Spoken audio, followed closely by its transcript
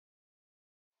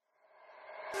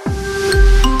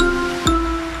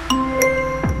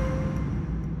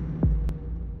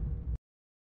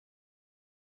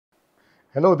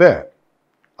Hello there.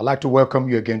 I'd like to welcome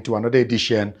you again to another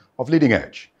edition of Leading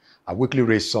Edge, a weekly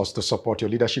resource to support your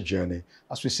leadership journey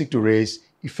as we seek to raise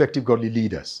effective godly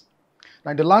leaders.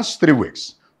 Now, in the last 3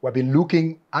 weeks, we've been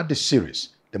looking at the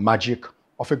series, The Magic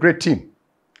of a Great Team.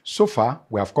 So far,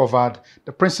 we have covered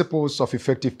the principles of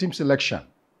effective team selection,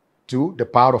 to the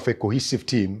power of a cohesive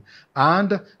team,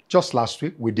 and just last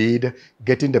week, we did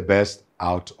getting the best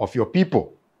out of your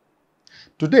people.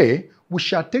 Today, we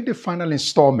shall take the final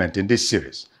installment in this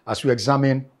series as we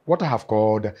examine what I have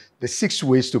called the 6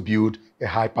 ways to build a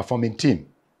high-performing team.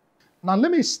 Now, let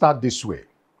me start this way.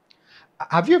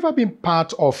 Have you ever been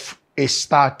part of a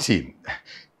star team,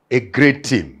 a great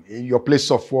team in your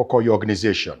place of work or your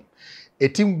organization? A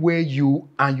team where you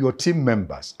and your team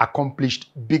members accomplished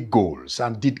big goals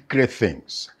and did great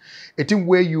things. A team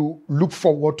where you look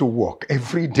forward to work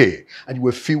every day and you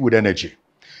were filled with energy.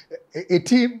 A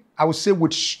team, I would say,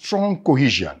 with strong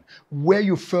cohesion, where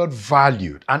you felt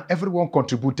valued and everyone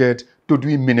contributed to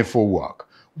doing meaningful work,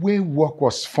 where work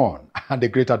was fun and a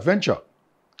great adventure.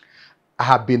 I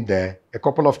have been there a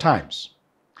couple of times.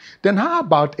 Then how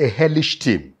about a hellish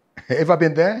team? Ever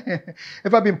been there?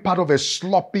 Ever been part of a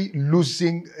sloppy,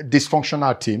 losing,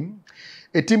 dysfunctional team?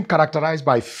 A team characterized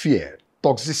by fear,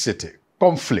 toxicity,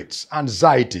 conflicts,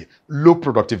 anxiety, low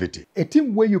productivity. A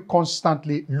team where you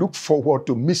constantly look forward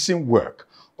to missing work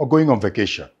or going on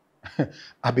vacation.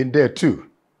 I've been there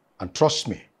too. And trust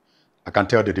me, I can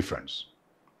tell the difference.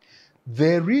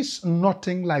 There is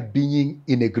nothing like being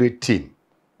in a great team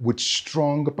with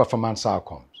strong performance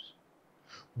outcomes.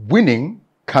 Winning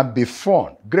can be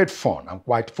fun, great fun, and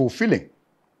quite fulfilling.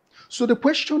 So the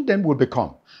question then will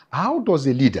become, how does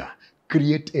a leader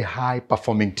create a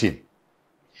high-performing team?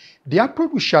 The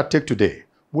approach we shall take today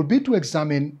will be to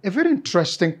examine a very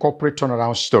interesting corporate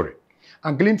turnaround story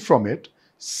and glean from it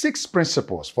 6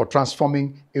 principles for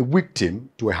transforming a weak team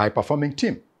to a high-performing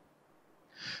team.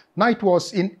 Now, it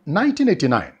was in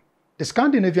 1989, the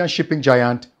Scandinavian shipping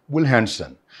giant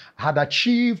Wilhelmsen had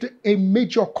achieved a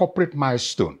major corporate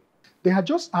milestone. They had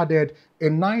just added a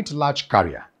 9th large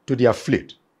carrier to their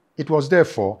fleet. It was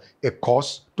therefore a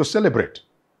cause to celebrate.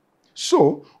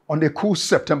 So, on a cool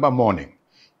September morning,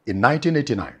 in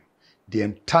 1989, the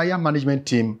entire management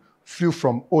team flew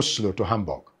from Oslo to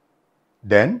Hamburg.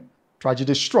 Then,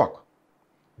 tragedy struck.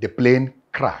 The plane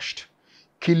crashed,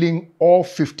 killing all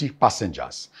 50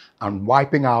 passengers and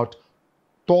wiping out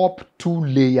top 2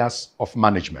 layers of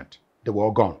management. They were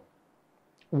all gone.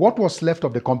 What was left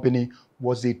of the company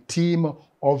was a team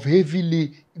of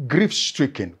heavily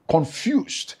grief-stricken,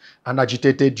 confused, and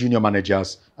agitated junior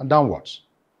managers and downwards.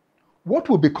 What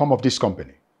will become of this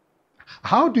company?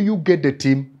 How do you get the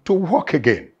team to work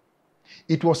again?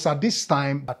 It was at this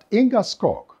time that Ingar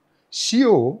Skog,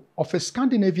 CEO of a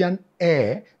Scandinavian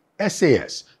Air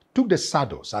SAS, took the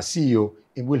saddles as CEO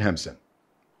in Wilhelmsen.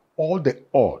 All the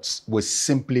odds were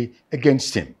simply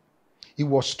against him. He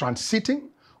was transiting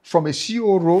from a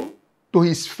CEO role to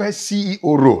his first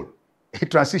CEO role, a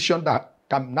transition that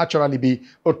can naturally be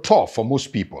tough for most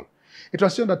people. A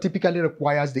transition that typically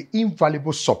requires the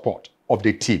invaluable support of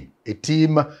the team, a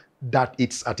team that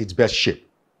is at its best shape.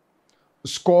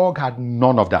 Skog had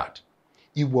none of that.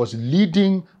 He was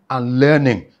leading and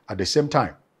learning at the same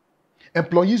time.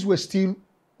 Employees were still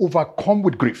overcome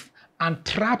with grief and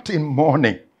trapped in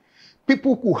mourning.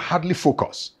 People could hardly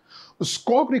focus.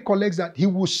 Skog recollects that he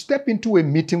would step into a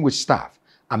meeting with staff,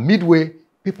 and midway,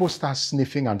 people start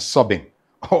sniffing and sobbing.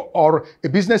 Or a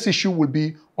business issue will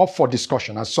be up for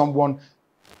discussion as someone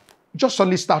just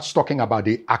suddenly starts talking about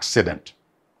the accident.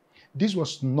 This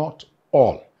was not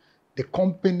all. The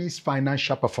company's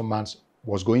financial performance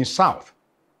was going south.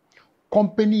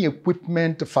 Company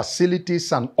equipment,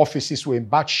 facilities, and offices were in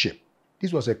bad shape.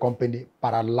 This was a company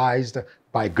paralyzed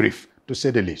by grief, to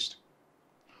say the least.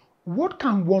 What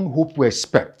can one hope to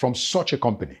expect from such a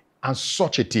company and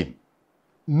such a team?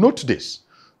 Note this,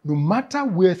 no matter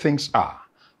where things are,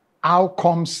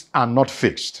 outcomes are not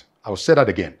fixed. I'll say that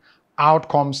again.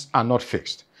 Outcomes are not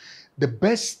fixed. The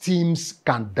best teams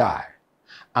can die,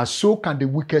 and so can the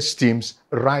weakest teams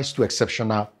rise to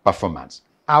exceptional performance.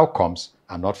 Outcomes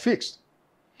are not fixed.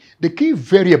 The key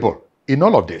variable in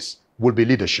all of this will be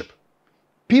leadership.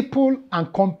 People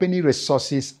and company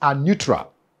resources are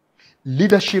neutral.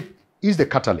 Leadership is the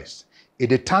catalyst. It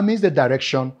determines the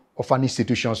direction of an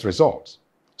institution's results.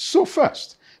 So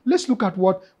first, let's look at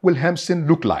what Wilhelmsen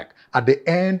looked like at the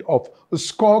end of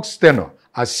Skog's tenure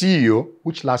as CEO,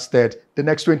 which lasted the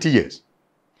next 20 years.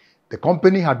 The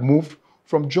company had moved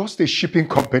from just a shipping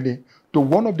company to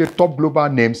one of the top global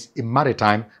names in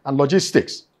maritime and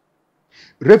logistics.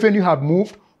 Revenue had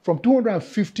moved from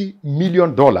 $250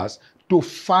 million to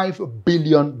 $5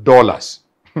 billion.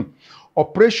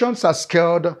 Operations are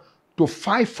scaled to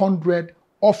 500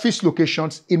 office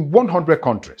locations in 100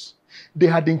 countries. They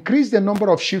had increased the number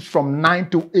of ships from 9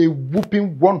 to a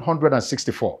whopping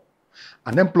 164.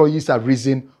 And employees have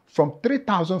risen from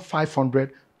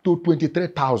 3,500 to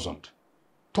 23,000.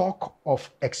 Talk of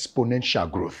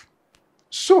exponential growth.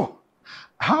 So,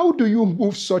 how do you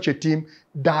move such a team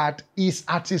that is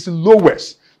at its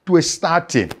lowest to a star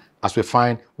team, as we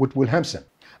find with Wilhelmsen?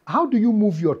 How do you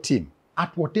move your team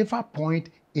at whatever point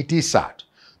it is at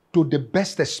to the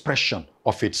best expression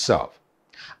of itself?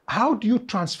 How do you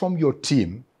transform your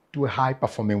team to a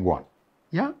high-performing one?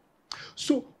 Yeah?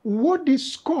 So what did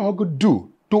SCOG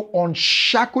do to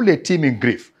unshackle a team in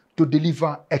grief to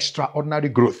deliver extraordinary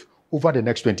growth over the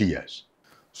next 20 years?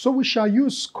 So we shall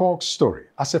use SCOG's story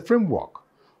as a framework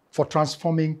for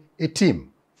transforming a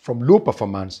team from low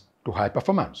performance to high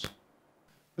performance.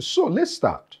 So let's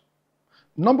start.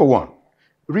 Number one,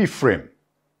 reframe.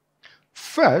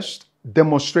 First,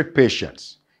 demonstrate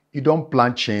patience. You don't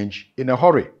plan change in a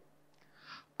hurry.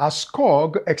 As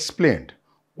SCOG explained,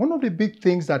 one of the big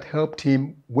things that helped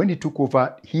him when he took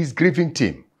over his grieving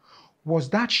team was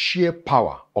that sheer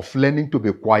power of learning to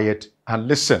be quiet and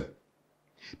listen.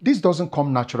 This doesn't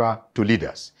come natural to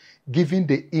leaders, given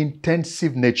the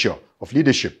intensive nature of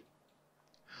leadership.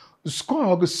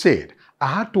 SCOG said, I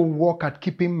had to work at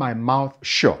keeping my mouth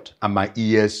shut and my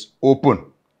ears open.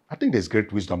 I think there's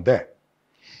great wisdom there.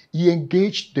 He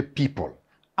engaged the people,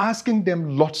 asking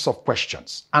them lots of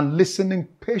questions and listening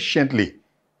patiently,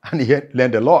 and he had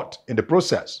learned a lot in the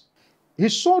process. He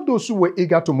saw those who were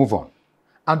eager to move on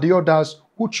and the others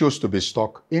who chose to be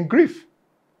stuck in grief.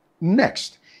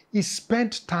 Next, he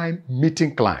spent time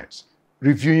meeting clients,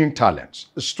 reviewing talents,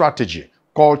 strategy,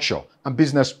 culture, and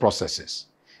business processes.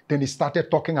 Then he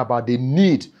started talking about the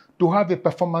need to have a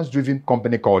performance-driven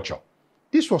company culture.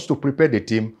 This was to prepare the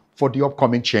team for the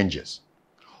upcoming changes.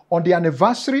 On the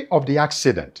anniversary of the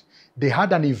accident, they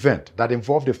had an event that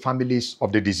involved the families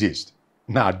of the deceased.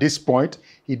 Now, at this point,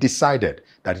 he decided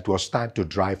that it was time to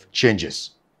drive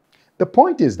changes. The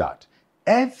point is that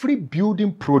every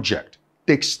building project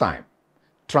takes time.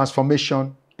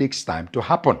 Transformation takes time to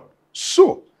happen.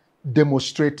 So,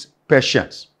 demonstrate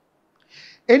patience.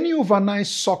 Any overnight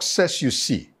success you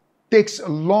see takes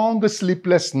long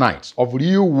sleepless nights of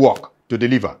real work to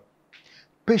deliver.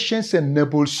 Patience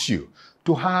enables you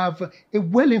to have a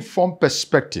well-informed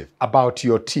perspective about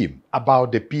your team,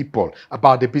 about the people,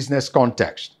 about the business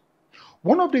context.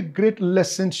 One of the great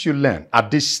lessons you learn at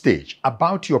this stage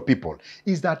about your people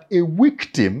is that a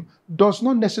weak team does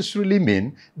not necessarily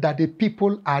mean that the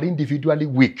people are individually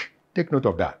weak. Take note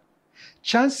of that.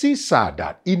 Chances are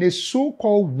that in a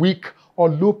so-called weak or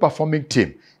low-performing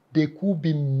team, there could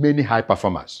be many high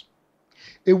performers.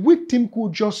 A weak team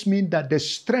could just mean that the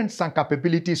strengths and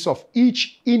capabilities of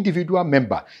each individual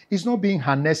member is not being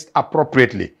harnessed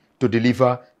appropriately to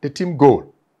deliver the team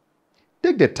goal.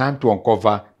 Take the time to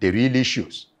uncover the real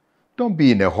issues. Don't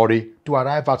be in a hurry to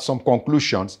arrive at some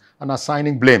conclusions and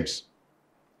assigning blames.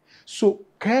 So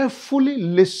carefully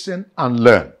listen and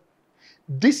learn.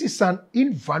 This is an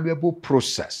invaluable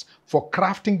process for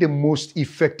crafting the most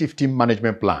effective team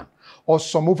management plan or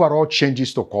some overall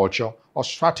changes to culture or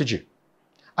strategy.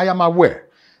 I am aware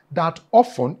that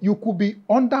often you could be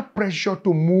under pressure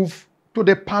to move to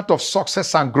the path of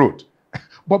success and growth,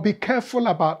 but be careful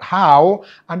about how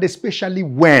and especially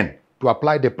when to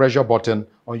apply the pressure button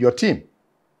on your team.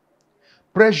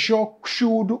 Pressure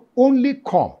should only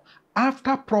come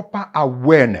after proper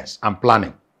awareness and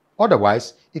planning.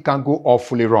 Otherwise, it can go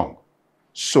awfully wrong.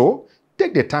 So,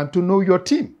 take the time to know your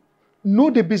team,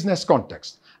 know the business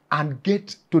context, and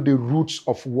get to the roots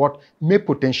of what may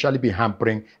potentially be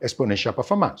hampering exponential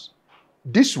performance.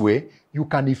 This way, you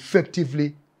can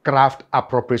effectively craft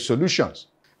appropriate solutions.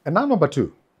 And now number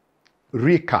two,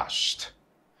 recast.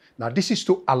 Now this is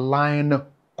to align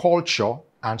culture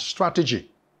and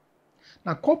strategy.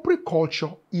 Now corporate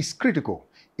culture is critical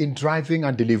in driving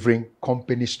and delivering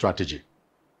company strategy.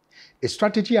 A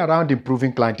strategy around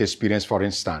improving client experience, for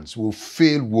instance, will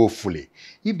fail woefully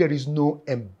if there is no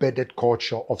embedded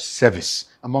culture of service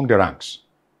among the ranks.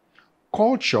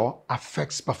 Culture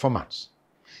affects performance.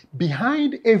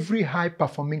 Behind every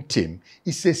high-performing team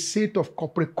is a set of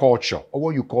corporate culture, or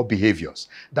what you call behaviors,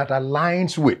 that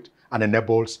aligns with and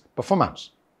enables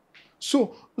performance.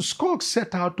 So, SCOG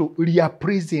set out to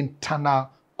reappraise the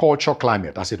internal culture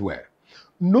climate, as it were.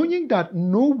 Knowing that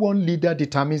no one leader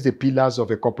determines the pillars of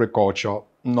a corporate culture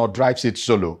nor drives it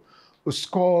solo,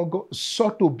 SCOG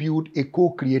sought to build a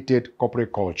co-created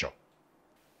corporate culture.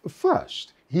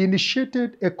 First, he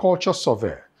initiated a culture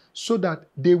survey so that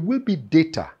there will be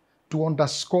data to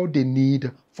underscore the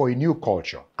need for a new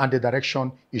culture and the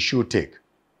direction it should take.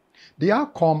 The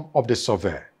outcome of the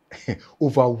survey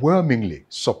overwhelmingly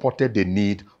supported the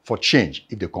need for change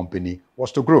if the company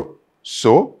was to grow.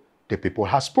 So, the people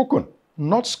have spoken,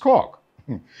 not SCOG.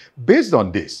 Based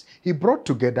on this, he brought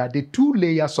together the two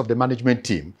layers of the management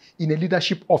team in a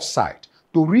leadership offsite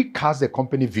to recast the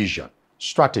company vision,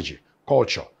 strategy,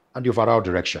 culture, and the overall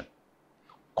direction.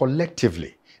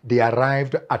 Collectively, they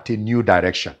arrived at a new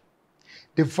direction.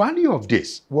 The value of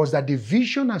this was that the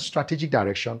vision and strategic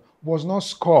direction was not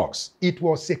SCOG's, it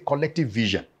was a collective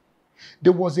vision.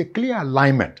 There was a clear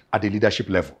alignment at the leadership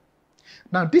level.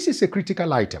 Now, this is a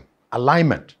critical item,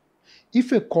 alignment,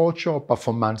 if a culture of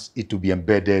performance is to be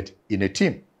embedded in a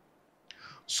team.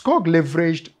 SCOG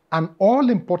leveraged an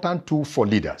all-important tool for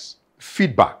leaders,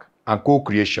 feedback and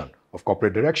co-creation of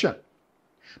corporate direction.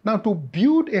 Now, to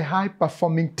build a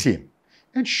high-performing team,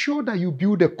 ensure that you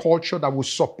build a culture that will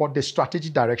support the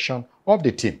strategic direction of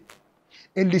the team.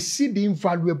 Elicit the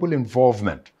invaluable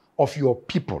involvement of your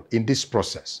people in this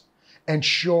process.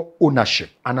 Ensure ownership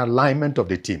and alignment of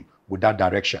the team with that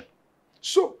direction.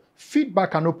 So,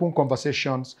 feedback and open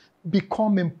conversations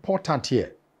become important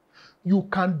here. You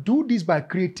can do this by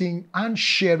creating and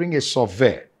sharing a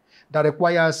survey that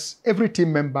requires every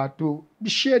team member to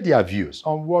share their views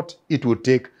on what it will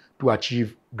take to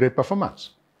achieve great performance.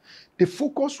 The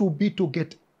focus will be to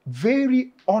get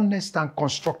very honest and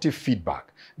constructive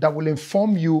feedback that will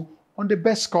inform you on the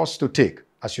best course to take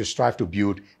as you strive to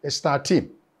build a star team.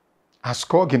 As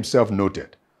SCOG himself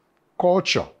noted,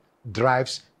 culture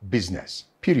drives business,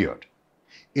 period.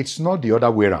 It's not the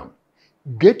other way around.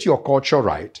 Get your culture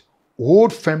right,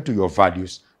 hold firm to your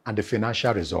values, and the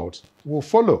financial results will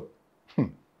follow.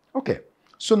 Okay,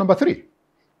 so number 3,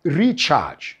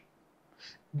 recharge.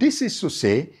 This is to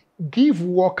say, give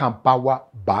work and power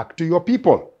back to your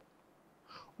people.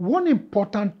 One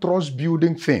important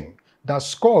trust-building thing that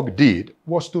SCOG did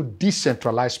was to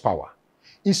decentralize power,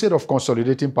 instead of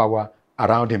consolidating power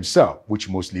around himself, which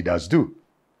most leaders do.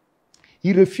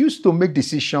 He refused to make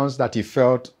decisions that he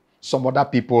felt some other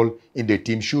people in the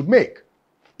team should make.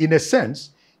 In a sense,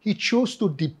 he chose to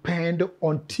depend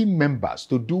on team members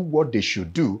to do what they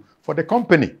should do for the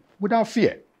company without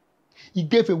fear. He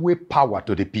gave away power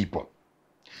to the people.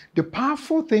 The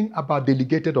powerful thing about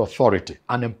delegated authority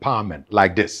and empowerment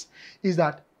like this is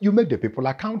that you make the people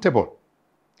accountable.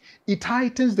 It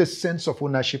heightens the sense of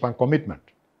ownership and commitment.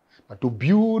 But to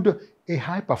build a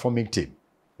high-performing team,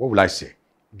 what will I say?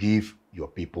 Give your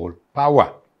people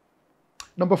power.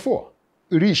 Number 4,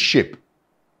 reshape.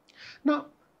 Now,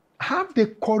 have the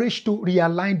courage to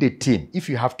realign the team if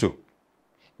you have to.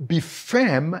 Be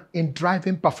firm in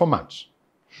driving performance.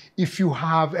 If you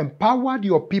have empowered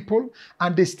your people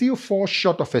and they still fall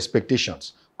short of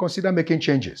expectations, consider making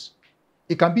changes.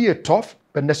 It can be a tough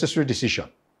but necessary decision.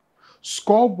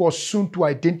 SCOG was soon to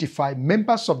identify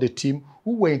members of the team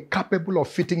who were incapable of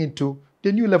fitting into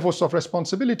the new levels of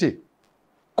responsibility.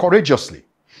 Courageously,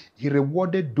 he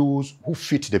rewarded those who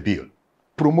fit the bill,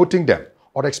 promoting them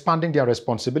or expanding their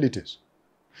responsibilities.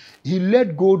 He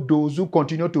let go those who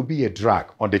continued to be a drag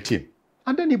on the team.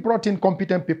 And then he brought in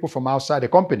competent people from outside the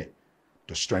company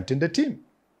to strengthen the team.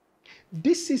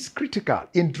 This is critical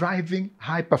in driving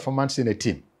high performance in a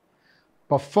team.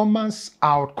 Performance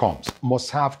outcomes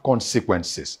must have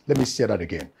consequences. Let me say that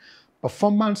again.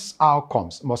 Performance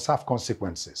outcomes must have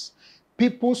consequences.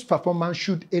 People's performance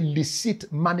should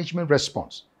elicit management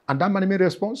response. And that management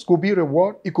response could be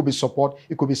reward, it could be support,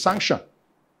 it could be sanction.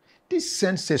 This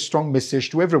sends a strong message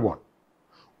to everyone.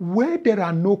 Where there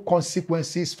are no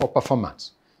consequences for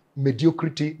performance,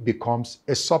 mediocrity becomes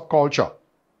a subculture.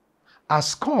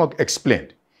 As SCOG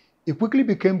explained, it quickly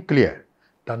became clear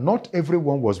that not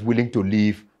everyone was willing to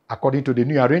live according to the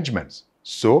new arrangements,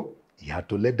 so he had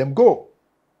to let them go.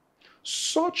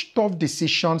 Such tough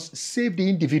decisions save the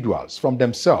individuals from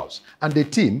themselves and the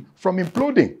team from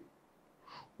imploding.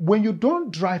 When you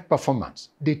don't drive performance,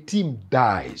 the team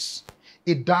dies.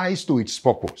 It dies to its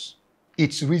purpose,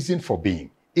 its reason for being.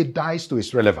 It dies to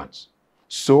its relevance.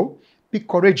 So, be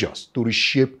courageous to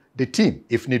reshape the team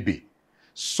if need be.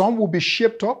 Some will be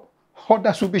shaped up,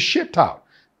 others will be shaped out.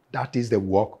 That is the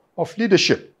work of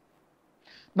leadership.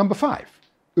 Number 5,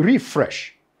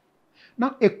 refresh.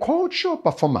 Now, a culture of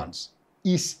performance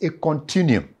is a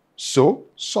continuum, so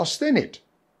sustain it.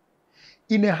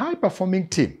 In a high-performing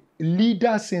team,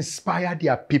 leaders inspire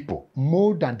their people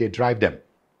more than they drive them.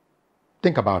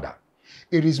 Think about that.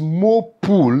 It is more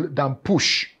pull than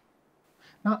push.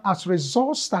 Now, as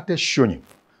results started showing,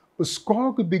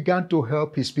 SCOG began to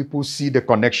help his people see the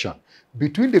connection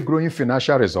between the growing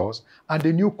financial results and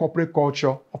the new corporate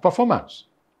culture of performance.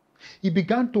 He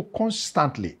began to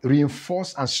constantly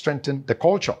reinforce and strengthen the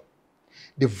culture.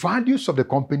 The values of the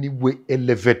company were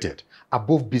elevated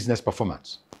above business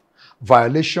performance.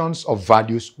 Violations of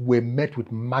values were met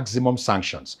with maximum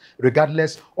sanctions,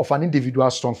 regardless of an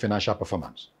individual's strong financial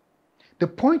performance. The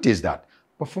point is that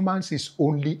performance is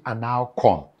only an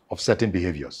outcome of certain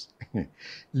behaviors.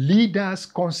 Leaders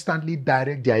constantly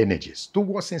direct their energies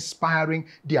towards inspiring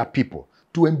their people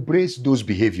to embrace those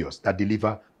behaviors that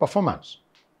deliver performance.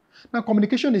 Now,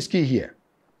 communication is key here.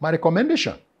 My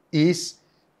recommendation is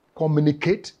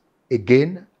communicate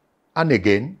again and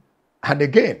again and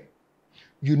again.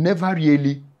 You never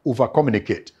really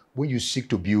over-communicate when you seek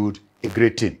to build a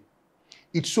great team.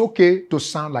 It's okay to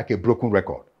sound like a broken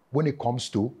record when it comes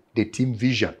to the team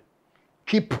vision.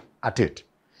 Keep at it.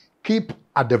 Keep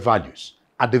at the values,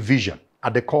 at the vision,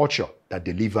 at the culture that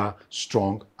deliver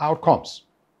strong outcomes.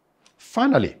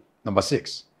 Finally, number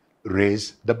 6,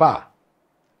 raise the bar.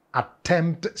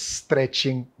 Attempt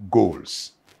stretching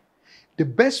goals. The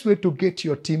best way to get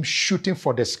your team shooting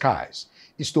for the skies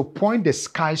is to point the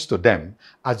skies to them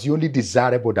as the only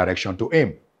desirable direction to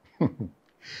aim.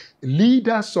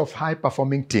 Leaders of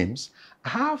high-performing teams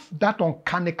have that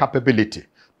uncanny capability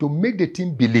to make the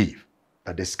team believe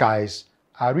that the skies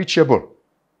are reachable.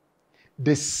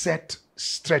 They set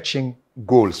stretching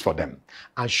goals for them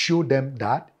and show them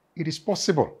that it is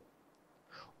possible.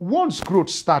 Once growth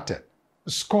started,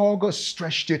 Skog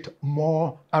stretched it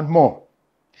more and more.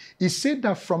 He said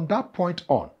that from that point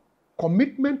on,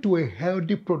 commitment to a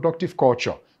healthy, productive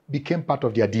culture became part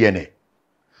of their DNA.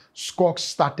 Skog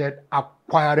started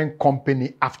acquiring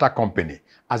company after company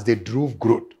as they drove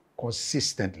growth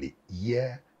consistently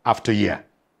year after year.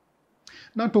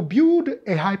 Now, to build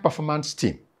a high-performance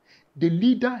team, the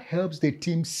leader helps the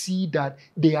team see that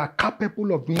they are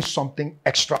capable of doing something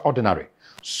extraordinary,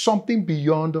 something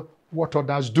beyond what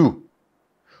others do.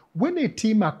 When a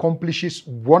team accomplishes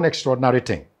one extraordinary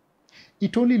thing,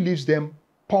 it only leaves them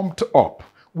pumped up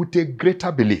with a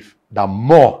greater belief that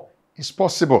more is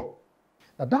possible.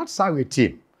 Now, that's how a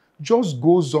team just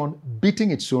goes on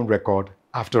beating its own record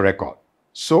after record.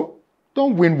 So,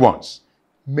 don't win once.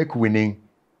 Make winning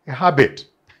a habit.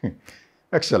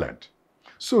 Excellent.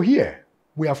 So here,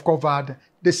 we have covered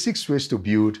the 6 ways to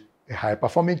build a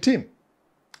high-performing team.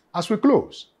 As we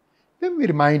close, let me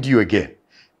remind you again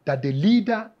that the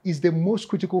leader is the most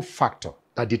critical factor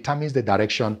that determines the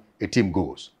direction a team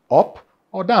goes, up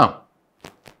or down.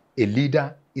 A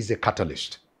leader is a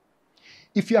catalyst.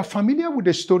 If you are familiar with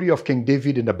the story of King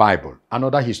David in the Bible and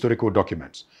other historical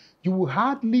documents, you will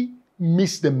hardly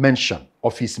miss the mention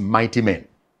of his mighty men.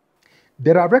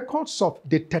 There are records of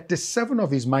the 37 of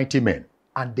his mighty men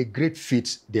and the great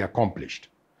feats they accomplished.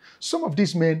 Some of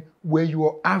these men were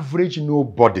your average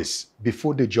nobodies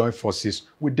before they joined forces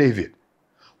with David.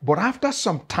 But after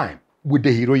some time with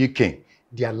the heroic king,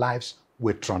 their lives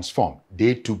were transformed.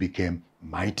 They too became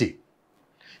mighty.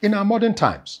 In our modern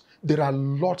times, there are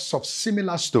lots of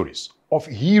similar stories of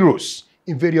heroes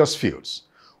in various fields.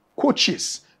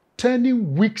 Coaches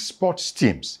turning weak sports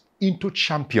teams into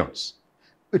champions.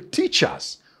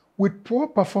 Teachers with poor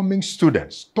performing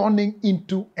students turning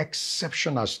into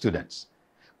exceptional students.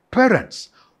 Parents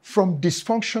from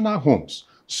dysfunctional homes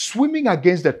swimming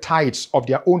against the tides of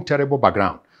their own terrible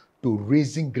background to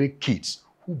raising great kids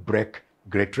who break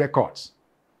great records.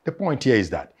 The point here is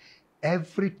that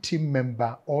every team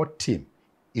member or team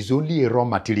is only a raw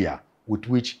material with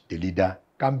which the leader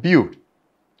can build.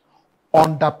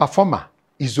 Underperformer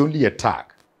is only a tag,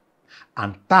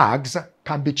 and tags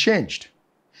can be changed.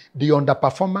 The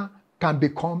underperformer can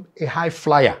become a high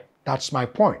flyer. That's my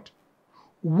point.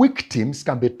 Weak teams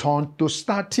can be turned to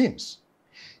star teams.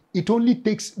 It only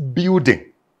takes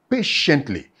building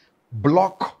patiently,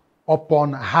 block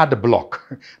upon hard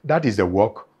block. That is the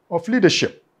work of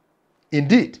leadership.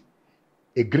 Indeed,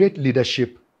 a great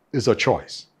leadership is a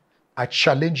choice. I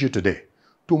challenge you today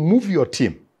to move your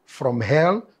team from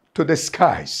hell to the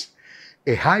skies.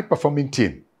 A high-performing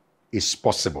team is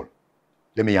possible.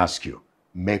 Let me ask you,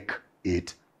 make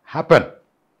it happen.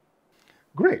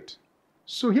 Great.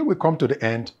 So here we come to the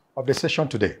end of the session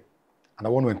today. And I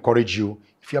want to encourage you,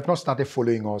 if you have not started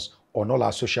following us on all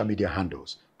our social media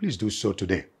handles, please do so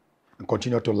today. And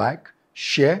continue to like,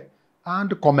 share,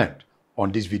 and comment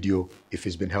on this video if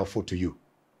it's been helpful to you.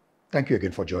 Thank you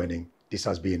again for joining. This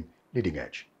has been Leading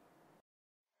Edge.